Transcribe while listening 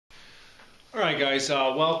Alright guys,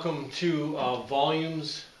 welcome to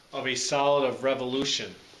Volumes of a Solid of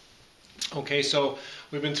Revolution. Okay, so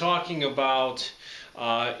we've been talking about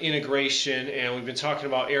integration, and we've been talking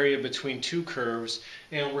about area between two curves,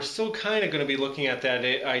 and we're still kind of going to be looking at that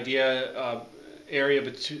idea, area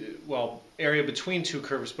between two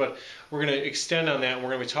curves, but we're going to extend on that and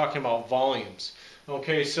we're going to be talking about volumes.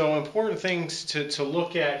 Okay, so important things to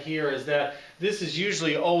look at here is that this is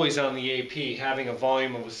usually always on the AP, having a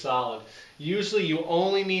volume of a solid. Usually you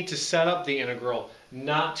only need to set up the integral,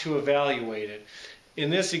 not to evaluate it. In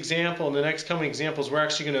this example, in the next coming examples, we're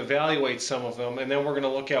actually going to evaluate some of them, and then we're going to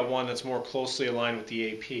look at one that's more closely aligned with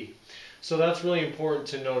the AP. So that's really important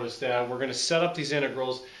to notice, that we're going to set up these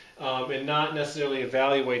integrals and not necessarily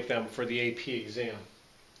evaluate them for the AP exam.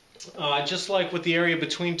 Just like with the area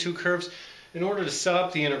between two curves, in order to set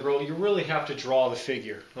up the integral, you really have to draw the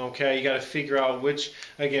figure. Okay, you got to figure out which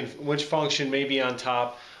function may be on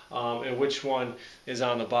top and which one is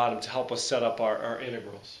on the bottom to help us set up our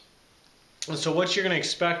integrals. And so what you're going to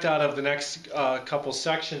expect out of the next couple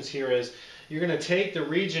sections here is you're going to take the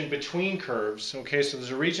region between curves. Okay, so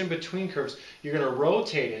there's a region between curves. You're going to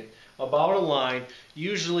rotate it about a line,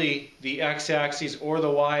 usually the x-axis or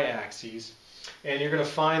the y-axis, and you're going to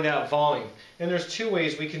find that volume. And there's two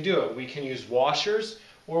ways we can do it. We can use washers,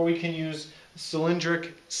 or we can use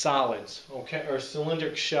cylindric solids, okay, or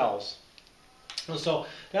cylindric shells. And so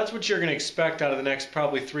that's what you're going to expect out of the next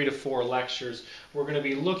probably 3 to 4 lectures. We're going to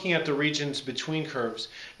be looking at the regions between curves,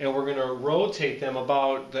 and we're going to rotate them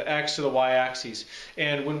about the x to the y-axis.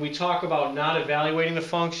 And when we talk about not evaluating the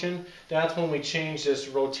function, that's when we change this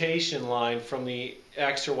rotation line from the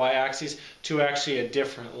x or y-axis to actually a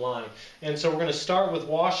different line. And so we're going to start with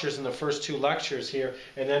washers in the first 2 lectures here,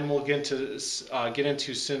 and then we'll get into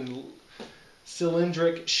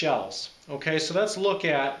cylindric shells. Okay, so let's look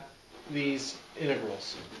at these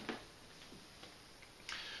integrals.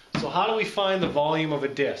 So how do we find the volume of a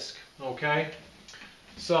disk? Okay,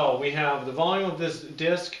 so we have the volume of this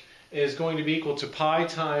disk is going to be equal to pi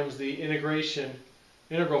times the integral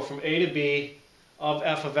from a to b of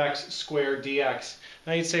f of x squared dx.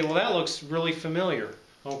 Now you'd say, well, that looks really familiar.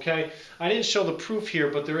 Okay, I didn't show the proof here,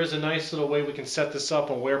 but there is a nice little way we can set this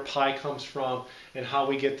up on where pi comes from and how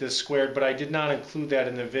we get this squared, but I did not include that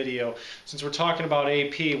in the video. Since we're talking about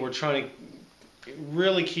AP, we're trying to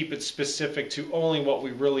really keep it specific to only what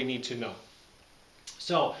we really need to know.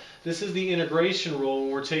 So this is the integration rule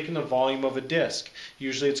when we're taking the volume of a disk.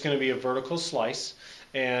 Usually it's going to be a vertical slice,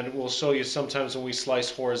 and we'll show you sometimes when we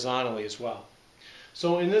slice horizontally as well.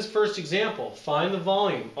 So in this first example, find the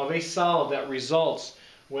volume of a solid that results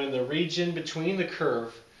when the region between the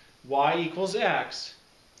curve y equals x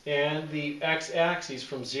and the x-axis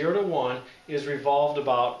from 0 to 1 is revolved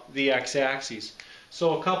about the x-axis.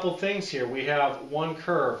 So a couple things here. We have one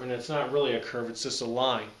curve, and it's not really a curve, it's just a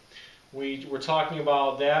line. We're talking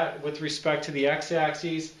about that with respect to the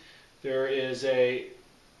x-axis.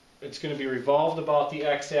 It's going to be revolved about the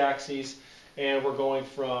x-axis, and we're going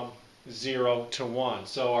from 0 to 1.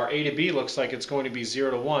 So our a to b looks like it's going to be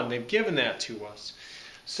 0 to 1. They've given that to us.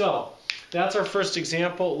 So that's our first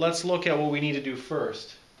example. Let's look at what we need to do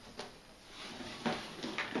first.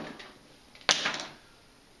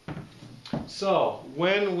 So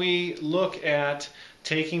when we look at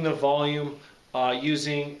taking the volume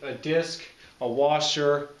using a disk, a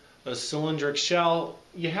washer, a cylindric shell,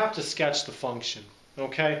 you have to sketch the function.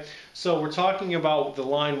 Okay, so we're talking about the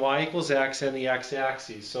line y equals x and the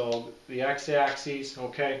x-axis. So the x-axis,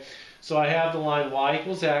 okay, so I have the line y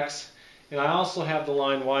equals x, and I also have the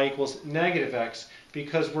line y equals negative x,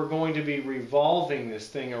 because we're going to be revolving this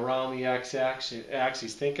thing around the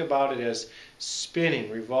x-axis. Think about it as spinning,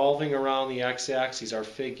 revolving around the x-axis, our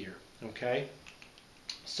figure. Okay,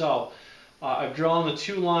 so I've drawn the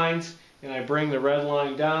 2 lines, and I bring the red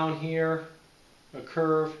line down here, a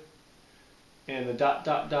curve, and the dot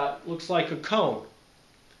dot dot looks like a cone.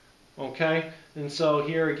 Okay, and so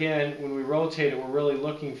here again, when we rotate it, we're really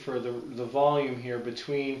looking for the volume here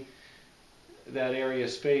between that area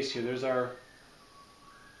of space here. There's our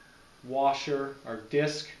washer, our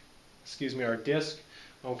disk.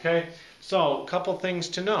 Okay, so a couple things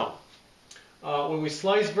to know. When we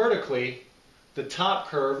slice vertically, the top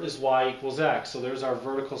curve is y equals x. So there's our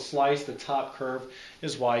vertical slice. The top curve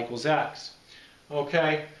is y equals x.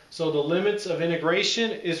 Okay, so the limits of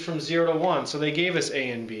integration is from 0 to 1. So they gave us a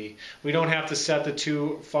and b. We don't have to set the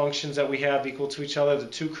 2 functions that we have equal to each other, the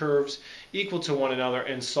 2 curves equal to one another,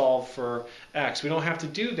 and solve for x. We don't have to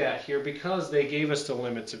do that here because they gave us the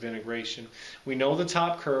limits of integration. We know the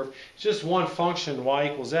top curve. It's just one function,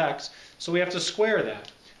 y equals x, so we have to square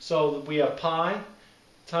that. So we have pi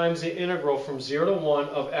times the integral from 0 to 1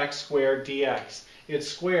 of x squared dx. It's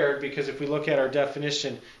squared because if we look at our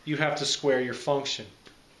definition, you have to square your function.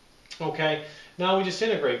 Okay, now we just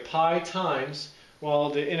integrate pi times, well,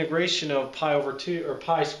 the integration of pi over 2, or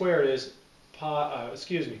pi squared is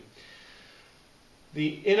the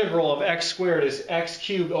integral of x squared is x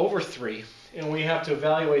cubed over 3, and we have to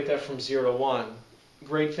evaluate that from 0 to 1.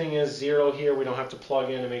 Great thing is 0 here, we don't have to plug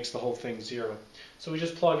in, it makes the whole thing 0. So we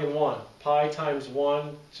just plug in 1. Pi times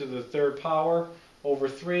 1 to the third power over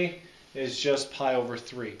 3 is just pi over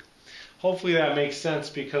 3. Hopefully that makes sense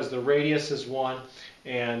because the radius is 1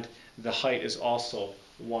 and the height is also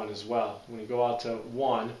 1 as well. When you go out to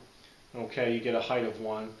 1, okay, you get a height of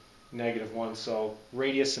 1, negative 1, so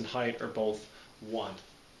radius and height are both 1.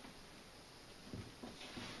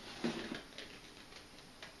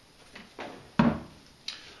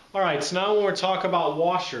 All right, so now when we're talking about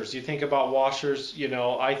washers, you think about washers, you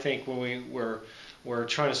know, I think when we're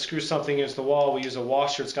trying to screw something into the wall, we use a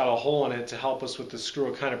washer. It's got a hole in it to help us with the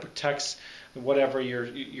screw. It kind of protects whatever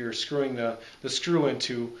you're screwing the screw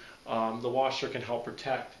into. The washer can help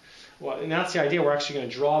protect. Well, and that's the idea. We're actually going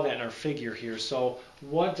to draw that in our figure here. So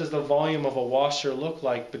what does the volume of a washer look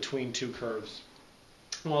like between two curves?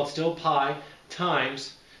 Well, it's still pi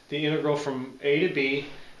times the integral from a to b.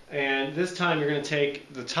 And this time you're going to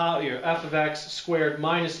take the top, your f of x squared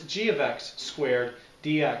minus g of x squared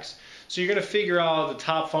dx. So you're going to figure out the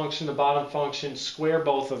top function, the bottom function, square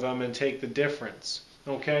both of them, and take the difference.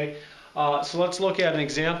 Okay? So let's look at an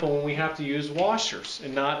example when we have to use washers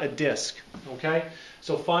and not a disk. Okay?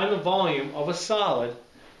 So find the volume of a solid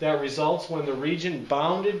that results when the region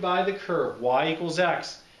bounded by the curve y equals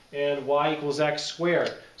x and y equals x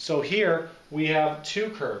squared. So here we have two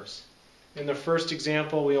curves. In the first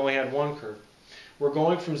example, we only had one curve. We're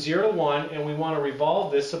going from 0 to 1, and we want to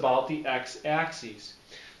revolve this about the x-axis.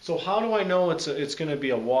 So how do I know it's going to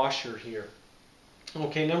be a washer here?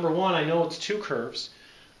 Okay, number one, I know it's two curves.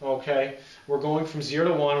 Okay, we're going from 0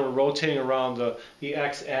 to 1, we're rotating around the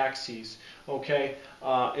x-axis. Okay,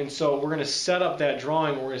 and so we're going to set up that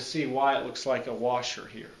drawing, and we're going to see why it looks like a washer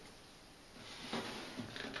here.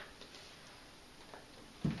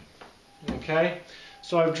 Okay.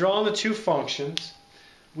 So I've drawn the two functions.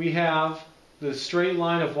 We have the straight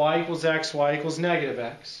line of y equals x, y equals negative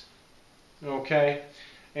x. Okay?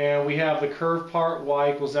 And we have the curved part,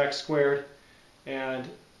 y equals x squared, and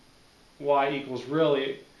y equals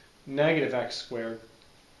really negative x squared.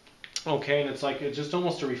 Okay, and it's like just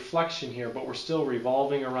almost a reflection here, but we're still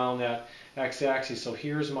revolving around that x-axis. So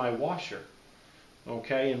here's my washer,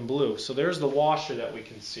 okay, in blue. So there's the washer that we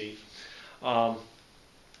can see.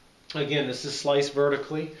 Again, this is sliced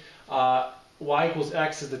vertically. Y equals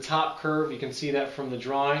x is the top curve. You can see that from the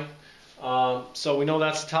drawing. So we know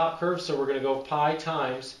that's the top curve, so we're going to go pi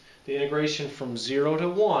times the integration from 0 to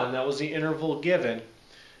 1. That was the interval given.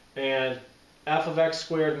 And f of x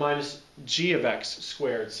squared minus g of x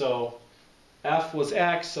squared. So f was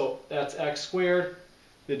x, so that's x squared.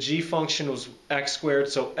 The g function was x squared,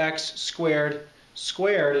 so x squared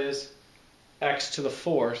squared is x to the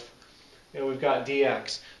fourth. And we've got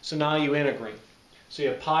dx. So now you integrate. So you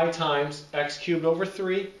have pi times x cubed over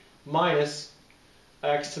 3 minus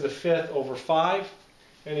x to the fifth over 5.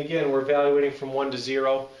 And again, we're evaluating from 1 to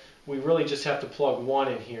 0. We really just have to plug 1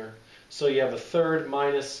 in here. So you have a third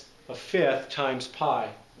minus a fifth times pi,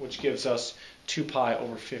 which gives us 2 pi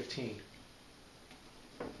over 15.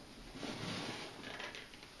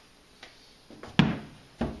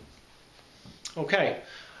 Okay,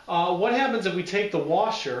 what happens if we take the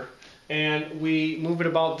washer and we move it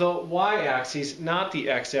about the y-axis, not the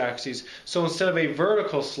x-axis? So instead of a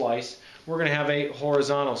vertical slice, we're going to have a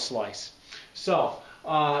horizontal slice. So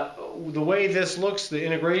the way this looks, the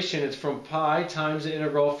integration is from pi times the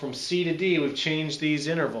integral from c to d. We've changed these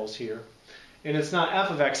intervals here. And it's not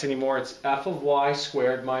f of x anymore, it's f of y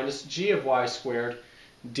squared minus g of y squared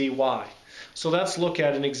dy. So let's look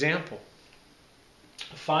at an example.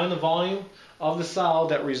 Find the volume of the solid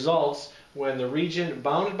that results when the region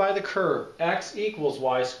bounded by the curve x equals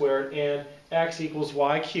y squared and x equals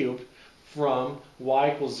y cubed from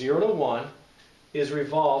y equals 0 to 1 is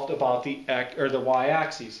revolved about the x or the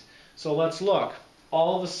y-axis. So let's look.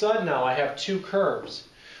 All of a sudden now I have two curves,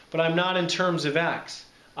 but I'm not in terms of x.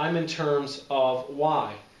 I'm in terms of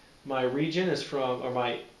y. My region is from, or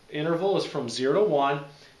my interval is from 0 to 1,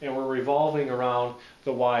 and we're revolving around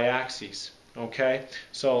the y-axis. Okay,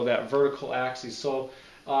 so that vertical axis. So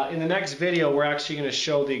in the next video, we're actually going to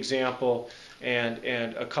show the example and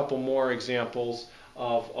a couple more examples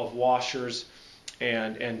of washers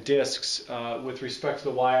and disks with respect to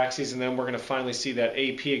the y-axis, and then we're going to finally see that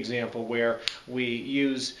AP example where we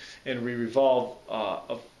use and we revolve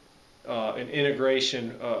an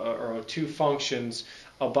integration or two functions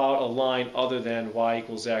about a line other than y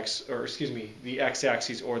equals x, or excuse me, the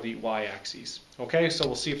x-axis or the y-axis. Okay, so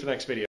we'll see you for the next video.